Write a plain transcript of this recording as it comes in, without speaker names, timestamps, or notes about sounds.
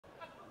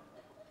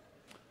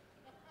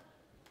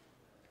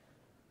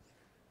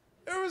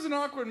was an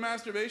awkward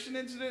masturbation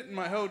incident in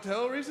my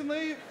hotel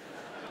recently. There's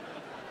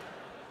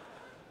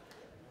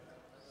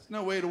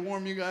no way to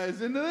warm you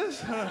guys into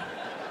this. I'm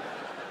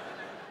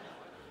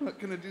not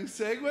gonna do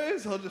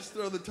segues. I'll just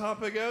throw the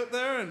topic out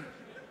there and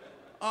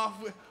off.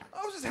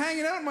 I was just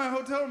hanging out in my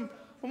hotel room.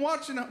 I'm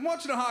watching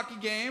a hockey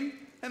game,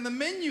 and the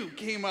menu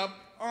came up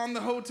on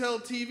the hotel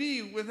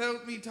TV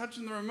without me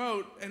touching the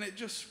remote, and it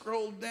just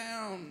scrolled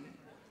down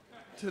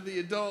to the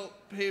adult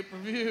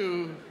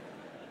pay-per-view.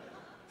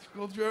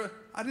 Scrolled through.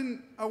 I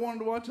wanted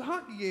to watch a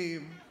hockey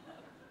game.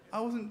 I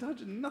wasn't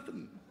touching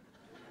nothing.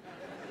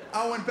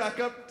 I went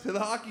back up to the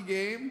hockey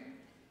game.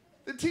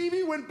 The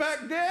TV went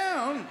back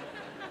down.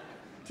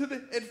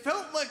 It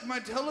felt like my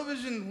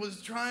television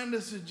was trying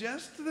to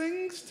suggest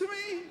things to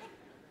me.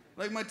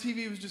 Like my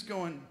TV was just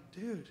going,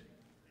 dude,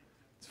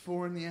 it's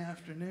 4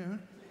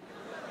 p.m.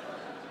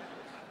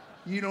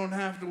 You don't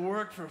have to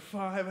work for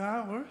 5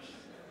 hours.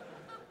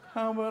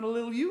 How about a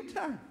little you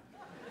time?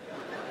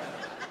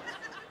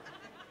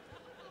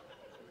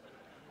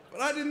 But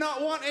I did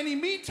not want any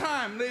me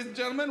time, ladies and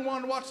gentlemen. I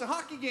wanted to watch the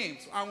hockey game.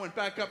 So I went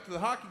back up to the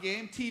hockey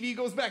game. TV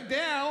goes back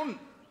down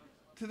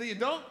to the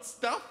adult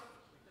stuff.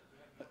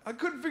 I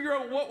couldn't figure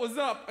out what was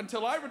up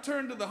until I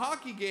returned to the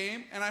hockey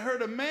game and I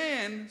heard a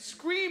man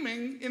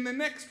screaming in the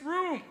next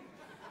room.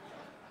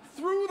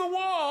 Through the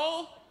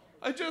wall,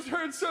 I just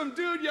heard some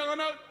dude yelling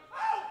out,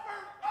 "Oh,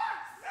 for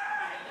fuck's sake!"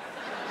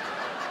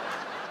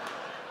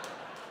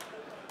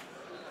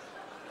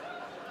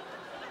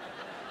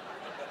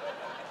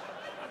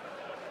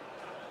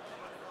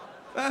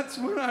 That's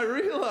when I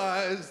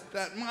realized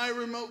that my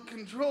remote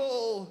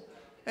control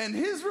and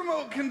his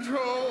remote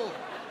control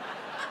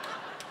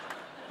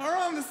are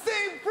on the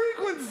same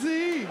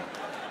frequency.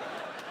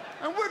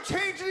 And we're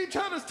changing each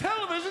other's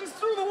televisions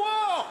through the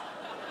wall.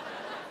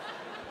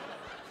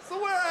 So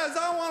whereas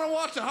I want to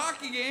watch a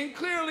hockey game,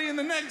 clearly in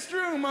the next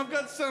room I've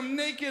got some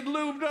naked,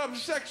 lubed up,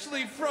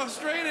 sexually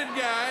frustrated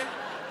guy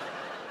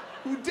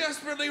who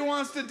desperately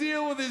wants to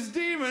deal with his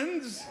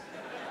demons.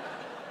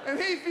 And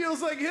he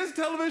feels like his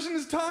television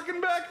is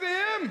talking back to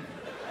him.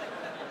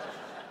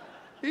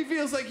 He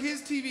feels like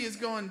his TV is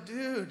going,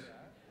 dude,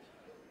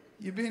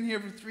 you've been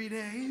here for 3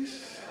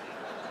 days.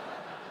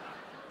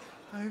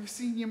 I've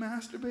seen you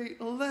masturbate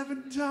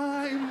 11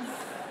 times.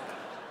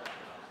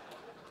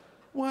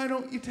 Why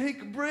don't you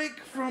take a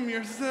break from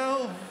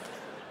yourself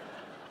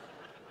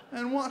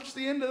and watch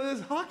the end of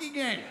this hockey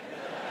game?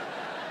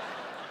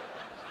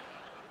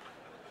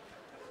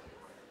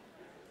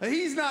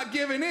 He's not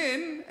giving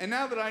in, and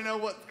now that I know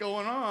what's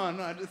going on,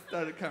 I just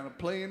started kind of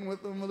playing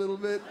with him a little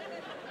bit.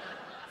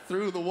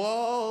 Through the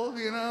wall,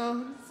 you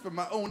know, for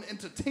my own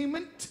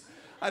entertainment.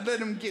 I'd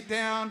let him get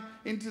down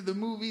into the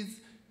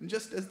movies, and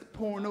just as the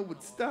porno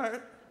would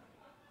start,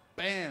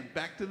 bam,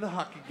 back to the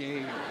hockey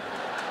game.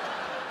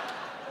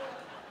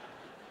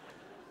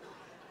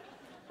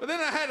 But then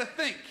I had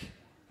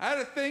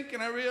to think,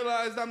 and I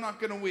realized I'm not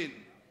gonna win.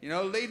 You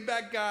know,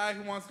 laid-back guy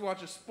who wants to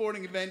watch a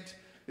sporting event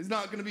is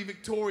not gonna be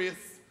victorious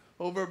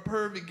over a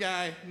pervy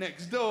guy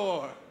next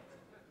door.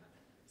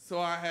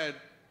 So I had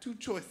 2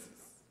 choices.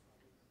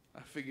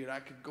 I figured I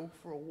could go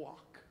for a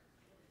walk.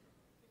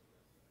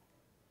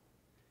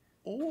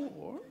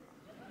 Or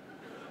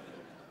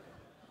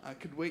I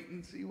could wait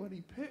and see what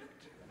he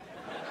picked.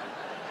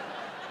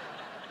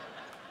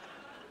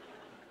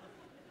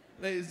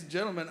 Ladies and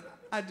gentlemen,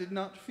 I did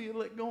not feel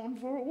like going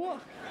for a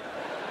walk.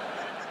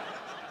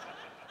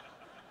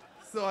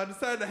 So I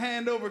decided to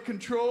hand over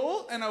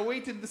control and I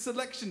waited the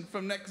selection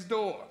from next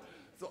door.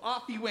 So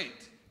off he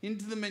went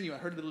into the menu. I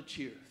heard a little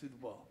cheer through the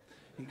wall.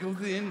 He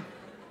goes in.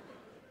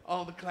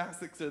 All the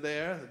classics are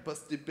there, the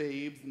Busted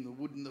Babes and the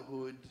Wood in the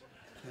Hood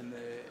and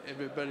the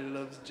Everybody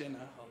Loves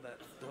Jenna, all that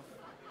stuff.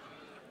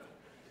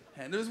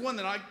 And there's one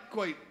that I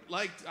quite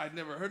liked. I'd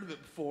never heard of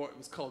it before. It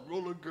was called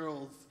Roller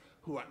Girls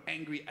Who Are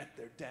Angry at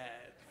Their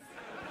Dads.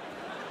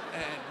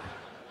 And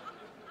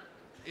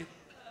it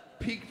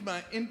piqued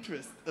my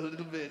interest a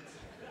little bit.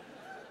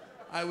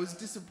 I was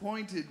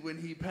disappointed when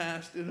he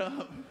passed it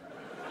up.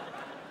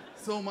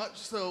 So much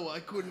so I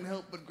couldn't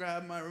help but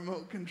grab my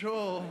remote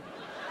control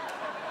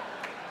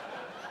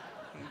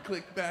and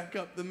click back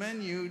up the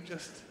menu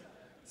just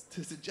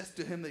to suggest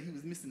to him that he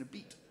was missing a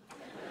beat.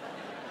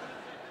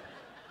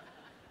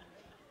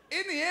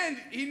 In the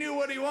end, he knew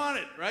what he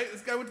wanted, right?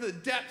 This guy went to the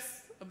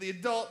depths of the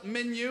adult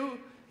menu.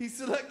 He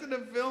selected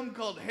a film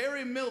called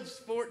Harry Milf's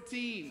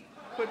 14,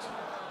 which,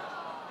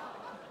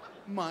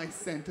 my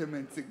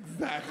sentiments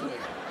exactly.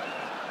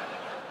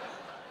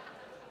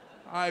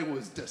 I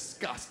was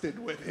disgusted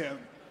with him.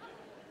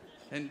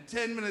 And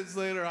 10 minutes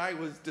later, I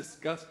was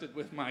disgusted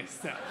with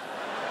myself.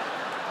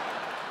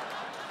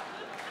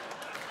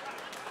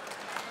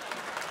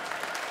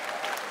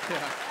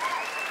 Yeah.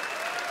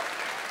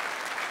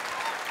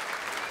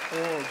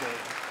 Horrible.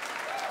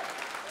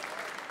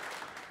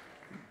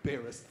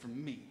 Embarrassed for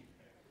me.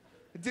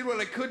 I did what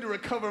I could to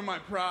recover my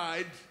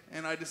pride,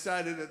 and I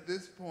decided at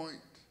this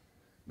point,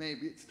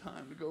 maybe it's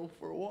time to go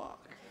for a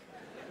walk.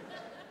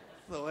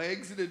 So I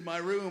exited my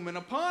room, and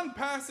upon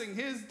passing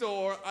his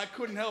door, I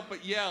couldn't help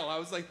but yell. I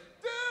was like,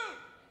 dude,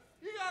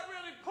 you gotta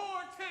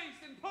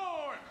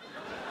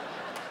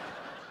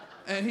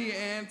And he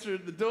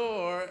answered the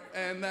door,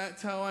 and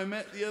that's how I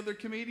met the other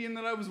comedian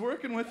that I was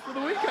working with for the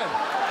weekend.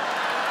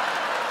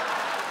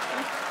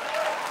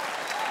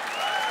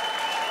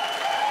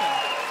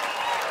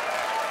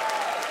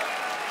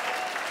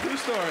 True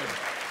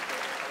story.